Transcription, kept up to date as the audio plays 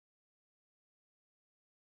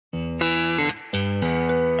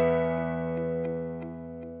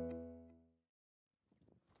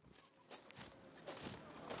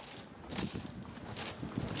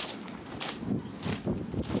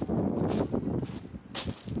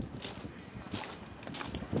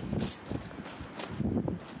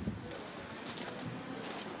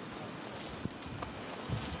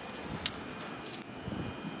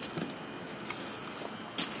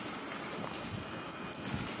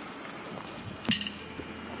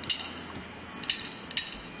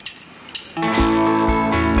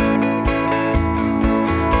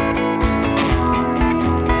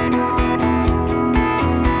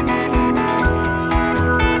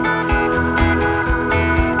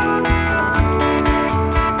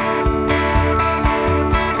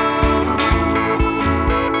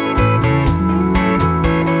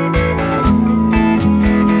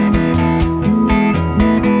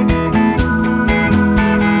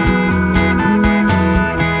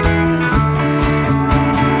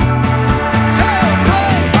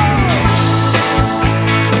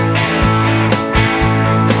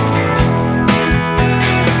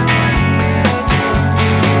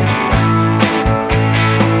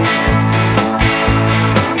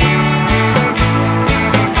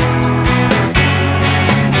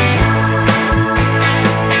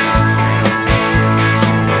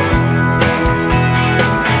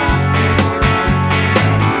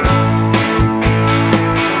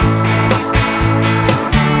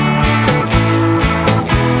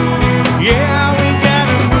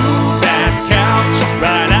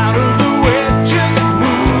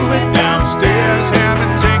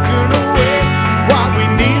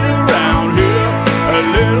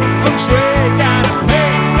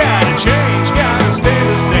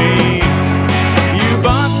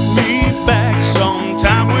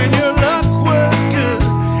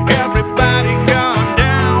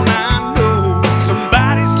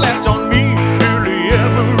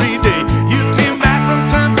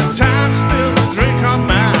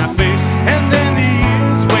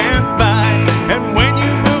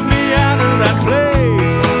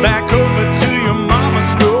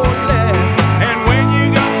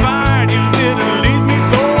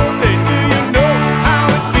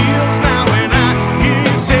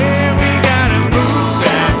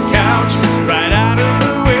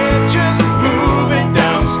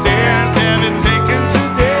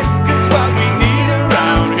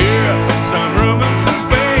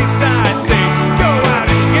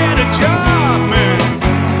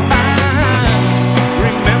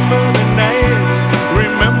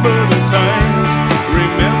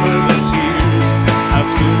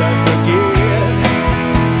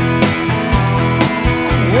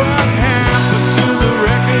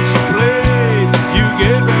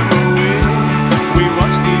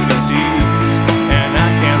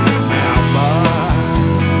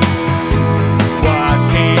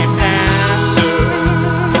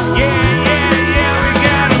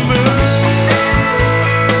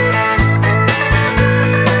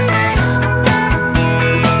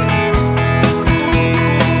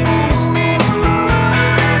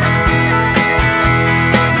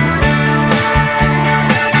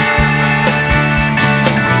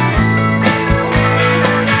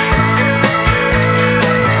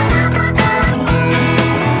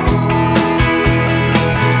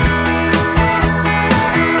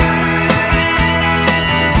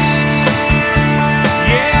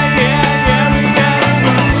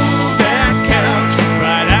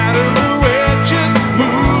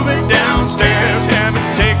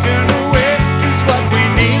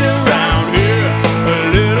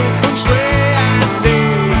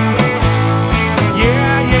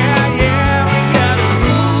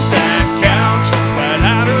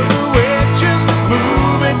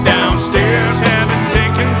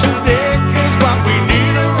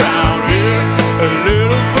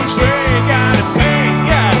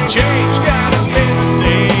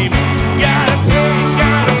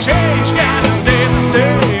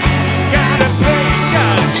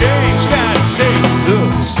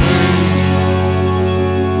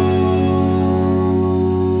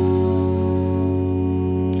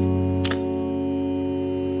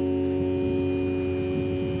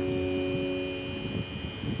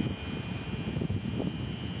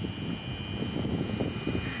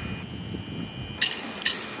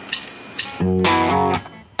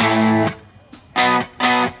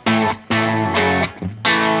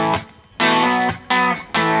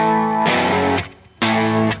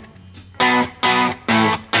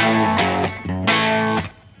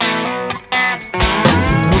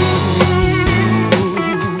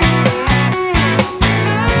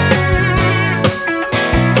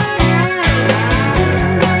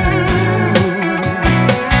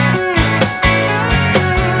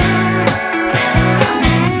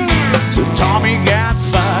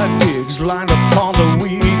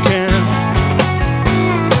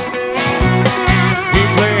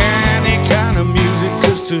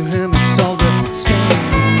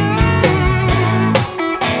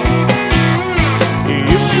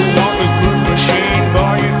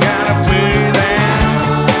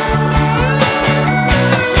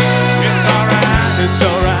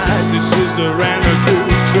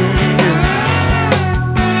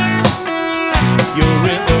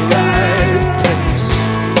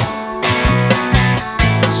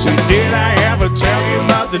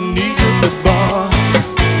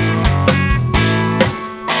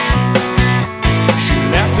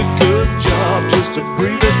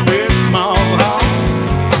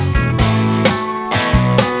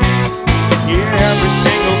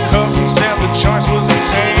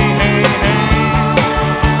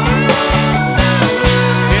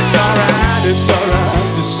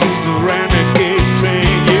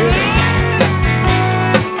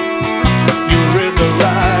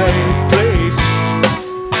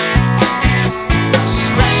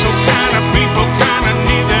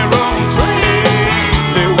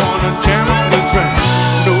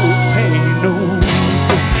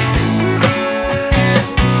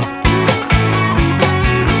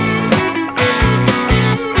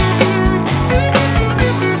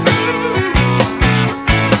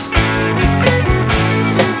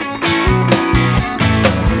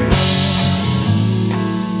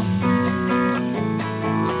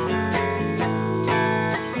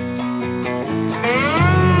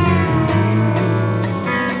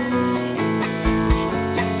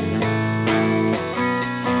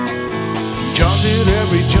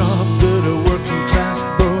job that a working class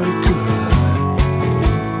boy could.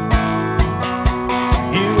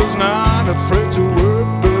 He was not afraid to work,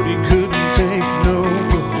 but he couldn't take no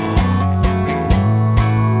more.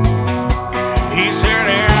 He's here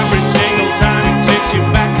every single time he takes you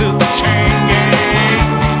back to the chain gang.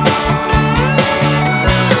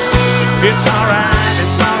 It's alright,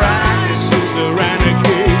 this is the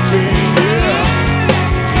Renegade Train, yeah.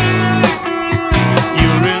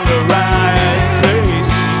 You're in the right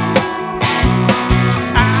place.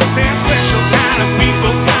 I say special kind of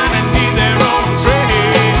people kinda need their own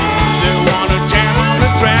train. They wanna jam on the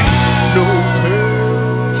tracks, no pay,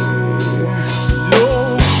 no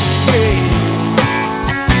pay.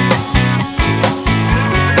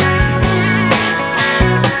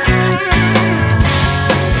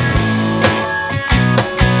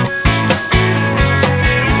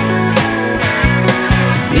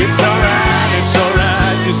 It's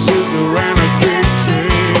alright, this is the Renegade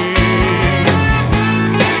Train.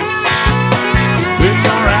 It's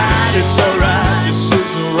alright, this is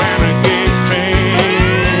the Renegade Train.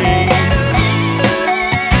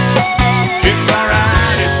 It's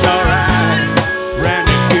alright,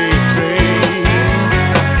 Renegade Train.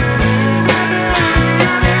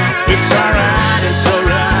 It's alright,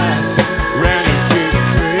 Renegade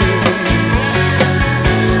Train.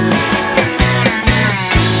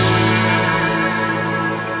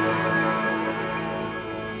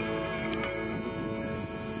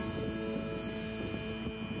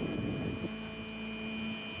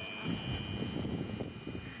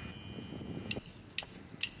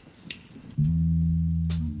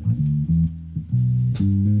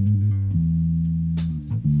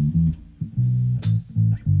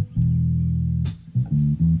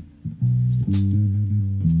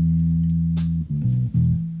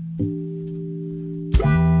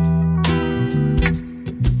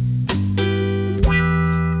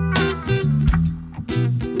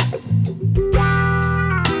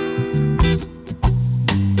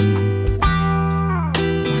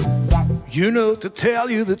 You know, to tell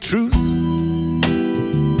you the truth,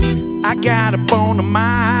 I got a bone of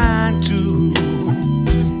mine too.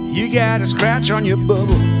 You got a scratch on your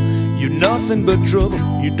bubble, you're nothing but trouble.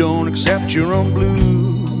 You don't accept your own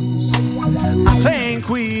blues. I think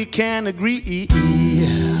we can agree,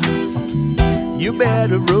 your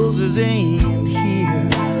bed of roses ain't here.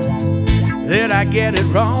 That I get it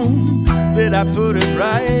wrong, that I put it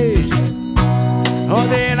right, or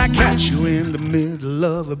then I catch you in the middle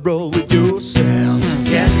of a brawl with yourself.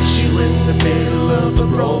 Catch you in the middle of a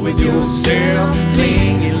brawl with yourself,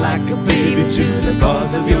 clinging like a baby to the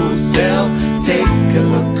bars of yourself. Take a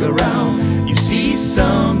look around, you see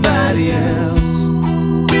somebody else.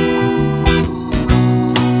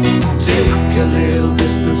 Take a little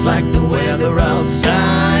distance like the weather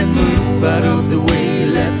outside. Move out of the way,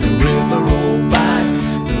 let the river roll by,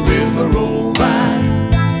 the river roll by.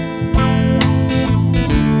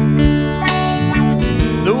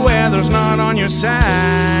 The weather's not on your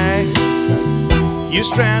side, you're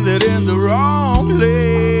stranded in the wrong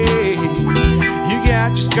lane. You got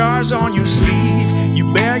your scars on your sleeve, you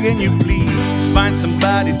beg and you plead to find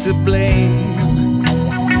somebody to blame.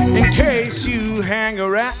 In case you hang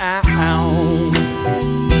around,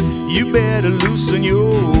 you better loosen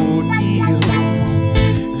your deal.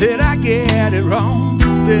 Did I get it wrong?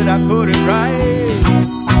 Did I put it right?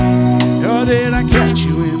 Or did I catch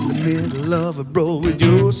you in the middle of a brawl with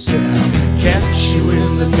yourself? Catch you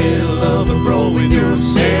in the middle of a brawl with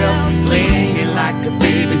yourself, clinging like a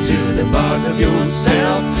baby to the bars of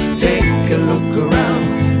yourself. Take a look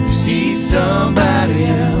around, you see somebody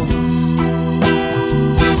else.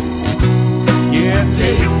 Yeah,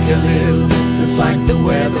 take a little distance like the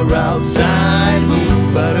weather outside.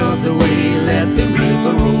 Move out of the way, let the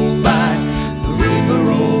river roll by, the river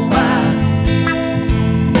roll by.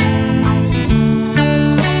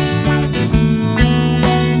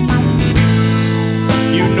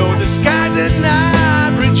 The sky did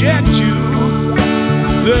not reject you,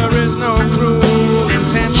 there is no cruel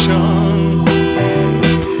intention.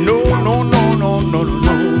 No, no, no, no, no, no, no,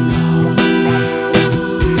 no.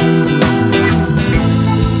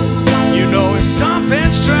 You know, if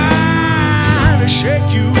something's trying to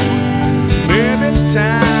shake you, maybe it's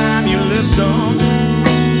time you listen.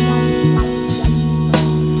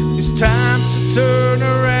 It's time to turn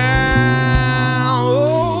around.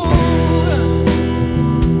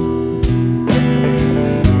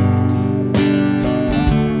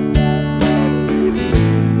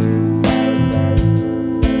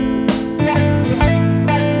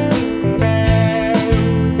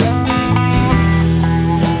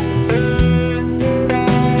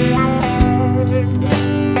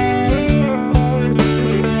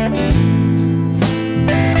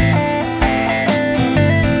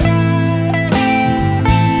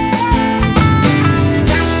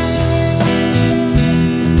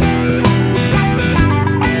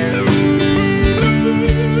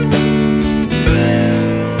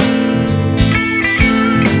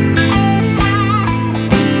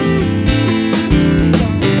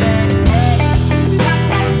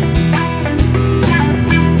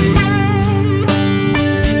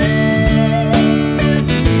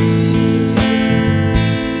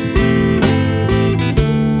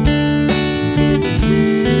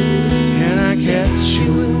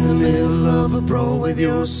 you in the middle of a brawl with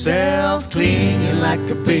yourself, clinging like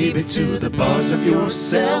a baby to the bars of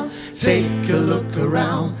yourself. Take a look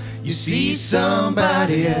around, you see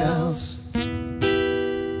somebody else.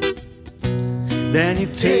 Then you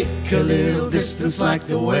take a little distance like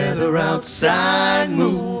the weather outside.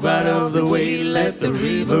 Move out of the way, let the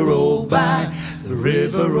river roll by, the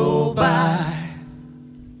river roll by.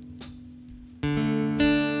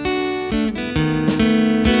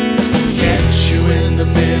 Catch you in the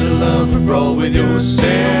middle of a brawl with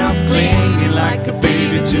yourself, clinging like a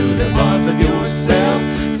baby to the bars of yourself.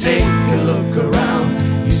 Take a look around,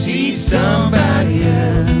 you see somebody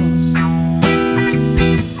else.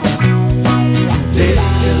 Take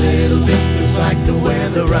a little distance like the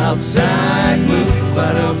weather outside. Move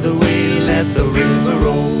out of the way, let the river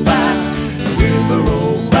roll by, the river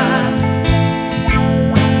roll by.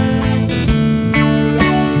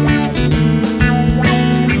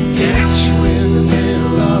 Catch you in the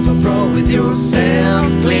middle of a brawl with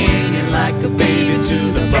yourself,